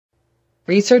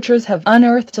researchers have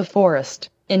unearthed a forest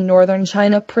in northern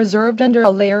China preserved under a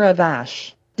layer of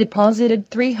ash, deposited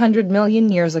 300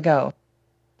 million years ago.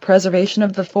 Preservation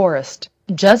of the forest,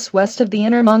 just west of the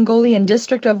Inner Mongolian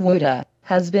district of Wuda,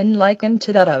 has been likened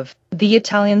to that of the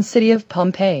Italian city of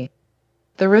Pompeii.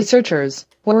 The researchers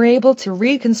were able to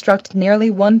reconstruct nearly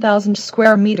 1,000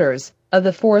 square meters of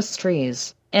the forest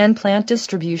trees and plant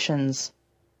distributions.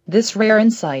 This rare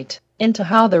insight into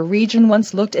how the region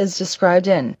once looked is described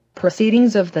in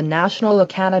Proceedings of the National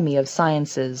Academy of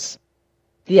Sciences.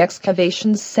 The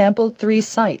excavations sampled 3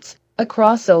 sites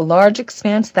across a large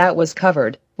expanse that was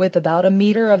covered with about a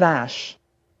meter of ash.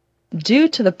 Due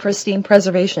to the pristine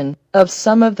preservation of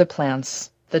some of the plants,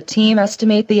 the team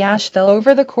estimate the ash fell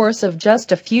over the course of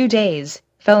just a few days,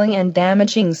 felling and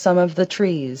damaging some of the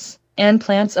trees and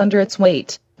plants under its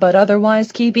weight, but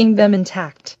otherwise keeping them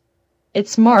intact.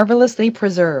 "It's marvelously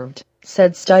preserved,"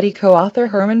 said study co-author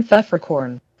Herman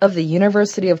Pfefferkorn of the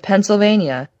University of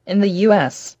Pennsylvania in the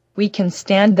U.S. "We can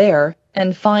stand there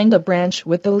and find a branch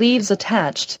with the leaves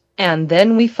attached, and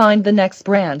then we find the next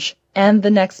branch, and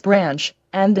the next branch,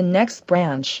 and the next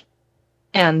branch.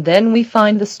 And then we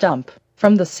find the stump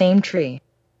from the same tree.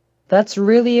 That's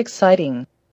really exciting."